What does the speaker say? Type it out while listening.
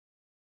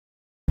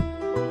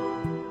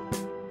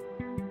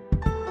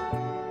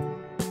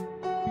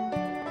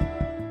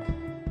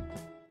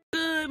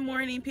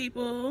morning,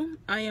 people.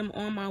 I am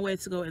on my way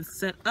to go and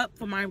set up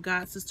for my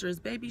god sister's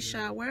baby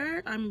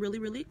shower. I'm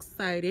really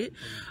excited.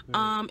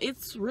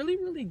 It's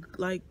really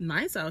like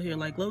nice out here,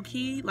 like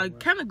low-key, like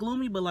kind of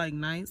gloomy but like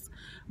nice.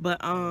 But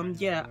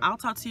yeah, I'll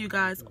talk to you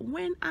guys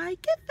when I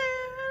get there.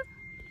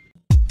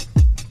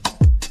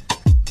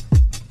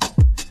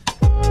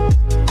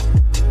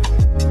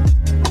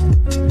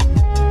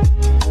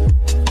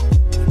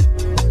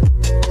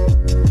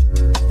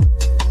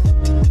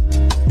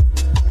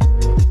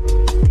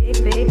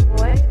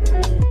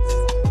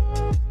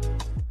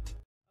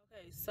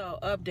 So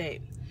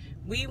update,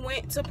 we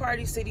went to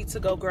Party City to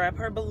go grab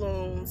her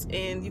balloons,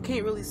 and you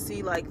can't really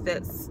see like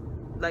that's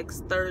like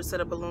third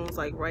set of balloons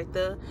like right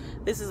there.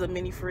 This is a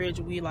mini fridge.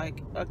 We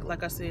like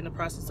I said, in the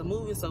process of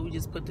moving, so we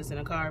just put this in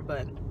a car,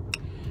 but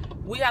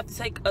we have to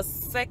take a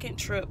second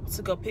trip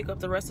to go pick up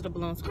the rest of the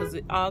balloons because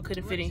it all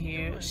couldn't fit in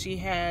here. She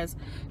has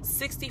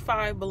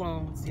 65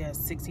 balloons. Yes,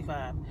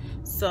 65.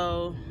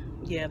 So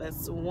yeah,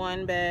 that's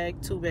one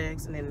bag, two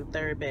bags, and then the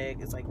third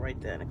bag is like right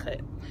there in the cut.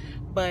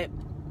 But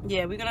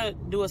yeah, we're gonna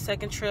do a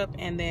second trip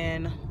and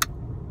then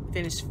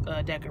finish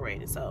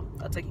decorating, so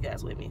I'll take you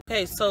guys with me.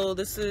 Okay, so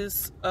this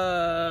is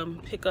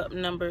pickup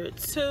number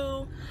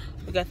 2.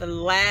 We got the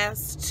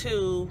last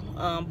 2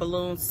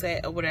 balloon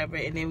set or whatever,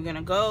 and then we're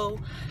gonna go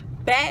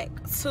back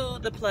to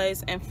the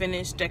place and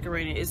finish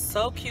decorating. It's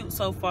so cute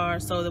so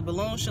far, so the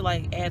balloon should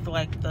like add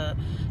like the,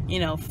 you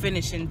know,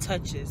 finishing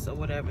touches or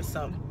whatever.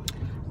 So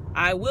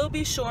I will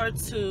be sure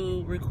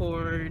to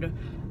record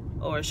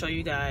or show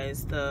you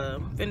guys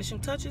the finishing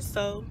touches,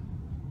 so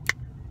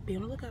be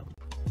on the lookout.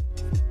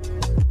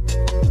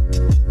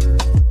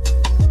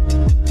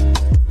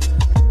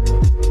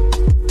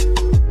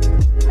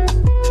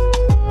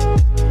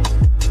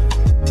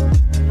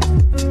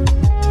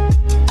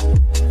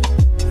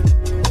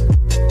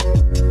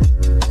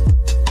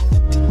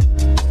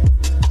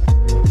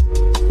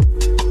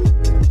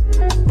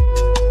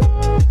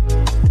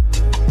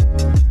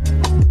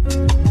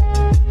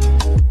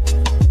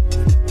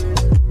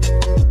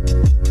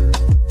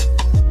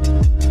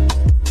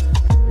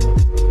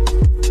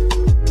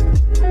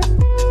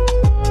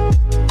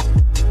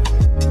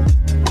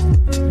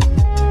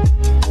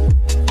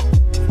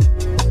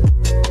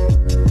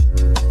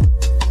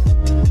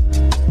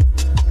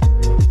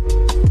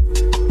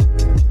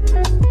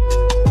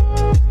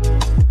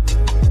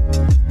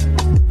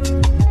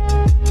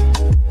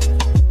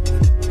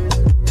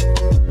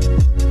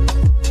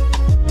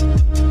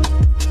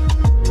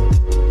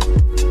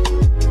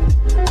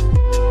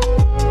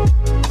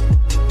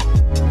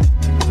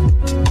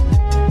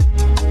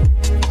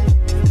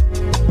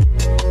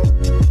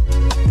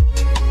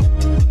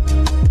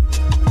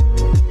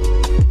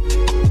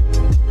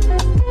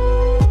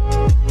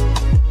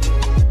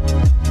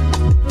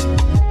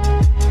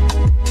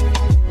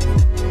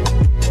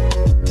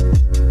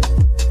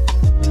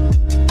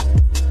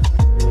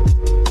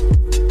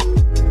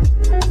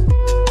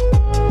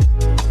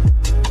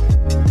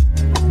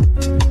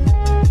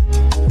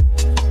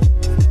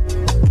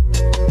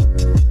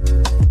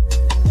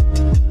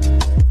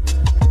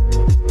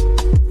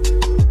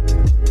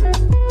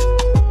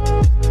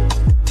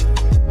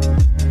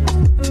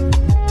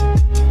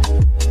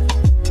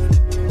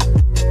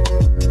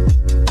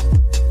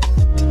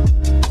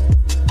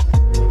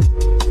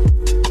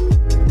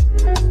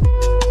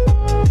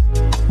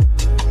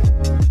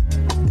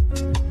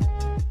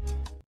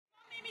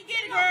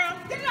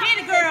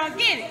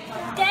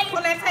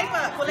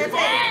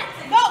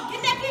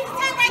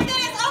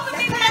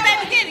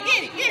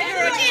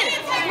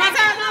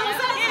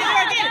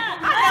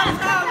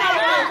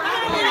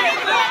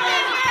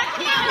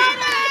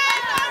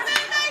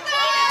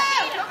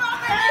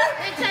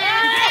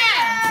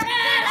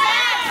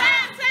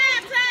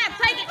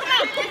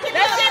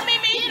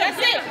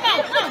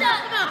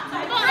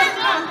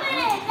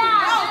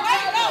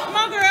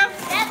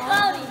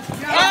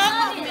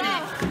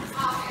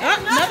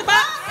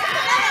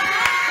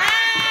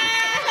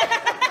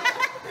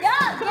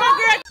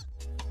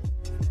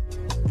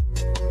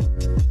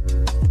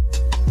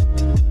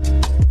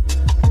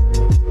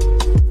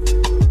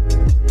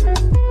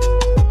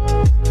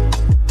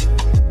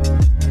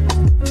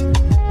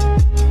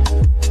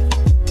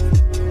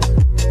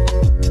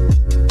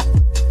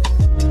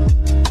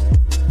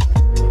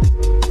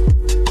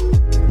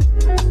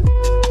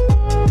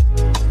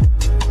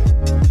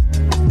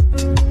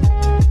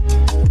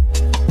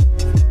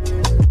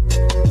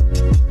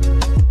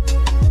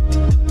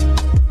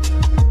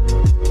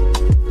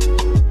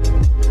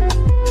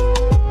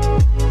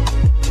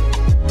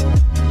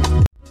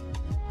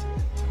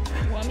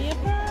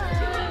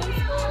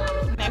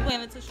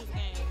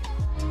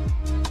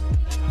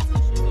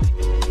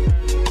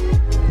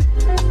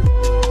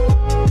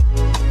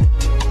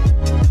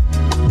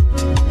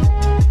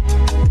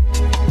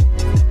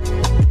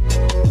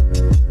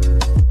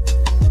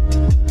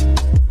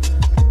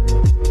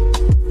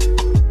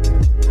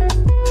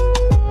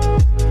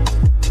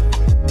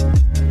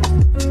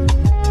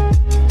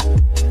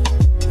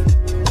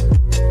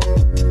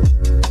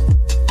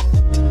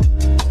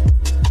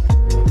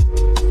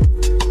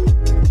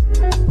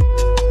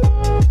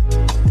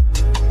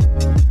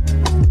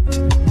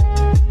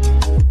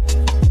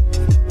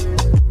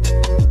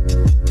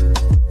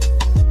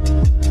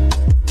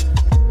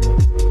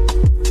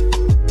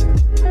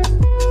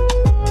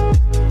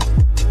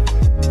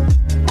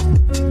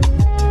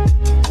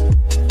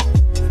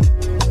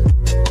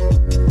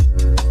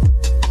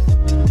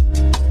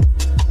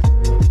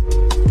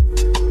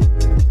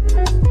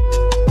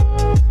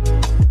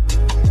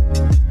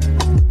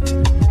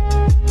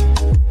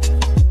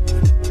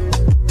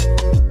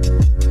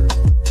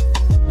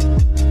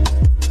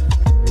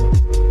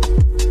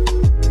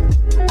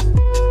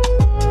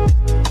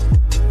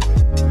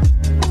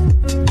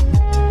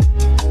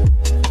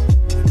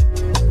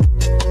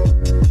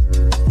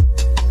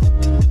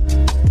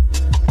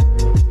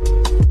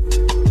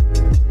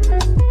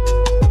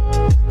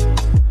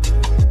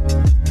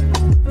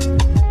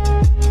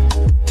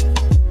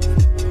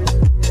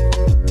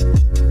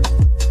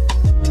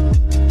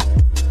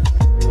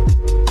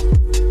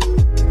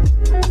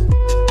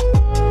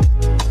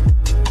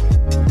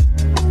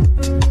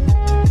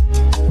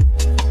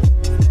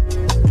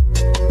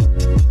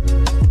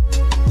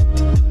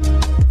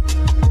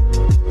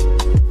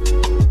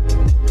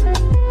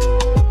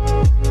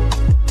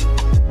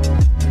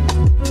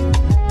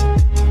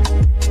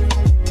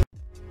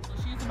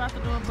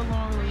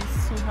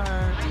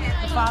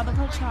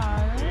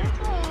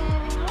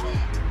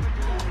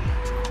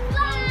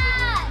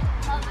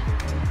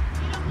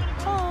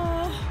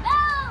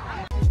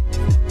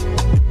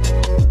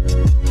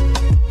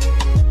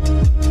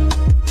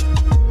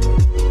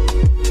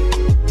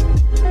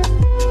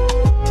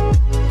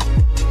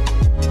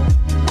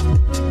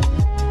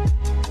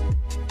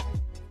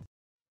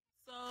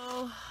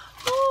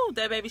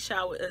 birthday baby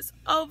shower is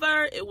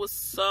over. It was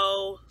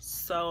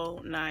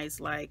so nice,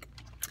 like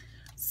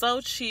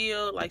so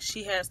chill. Like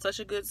she had such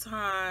a good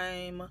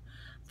time.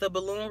 The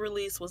balloon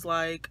release was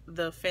like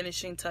the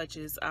finishing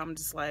touches. I'm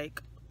just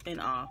like in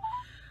awe.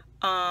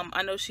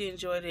 I know she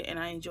enjoyed it and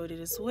I enjoyed it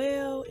as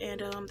well.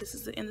 And this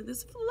is the end of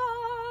this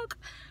vlog.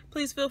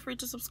 Please feel free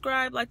to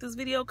subscribe, like this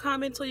video,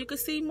 comment so you can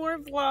see more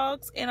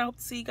vlogs, and I hope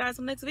to see you guys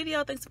in the next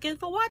video. Thanks again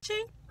for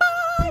watching.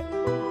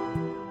 Bye.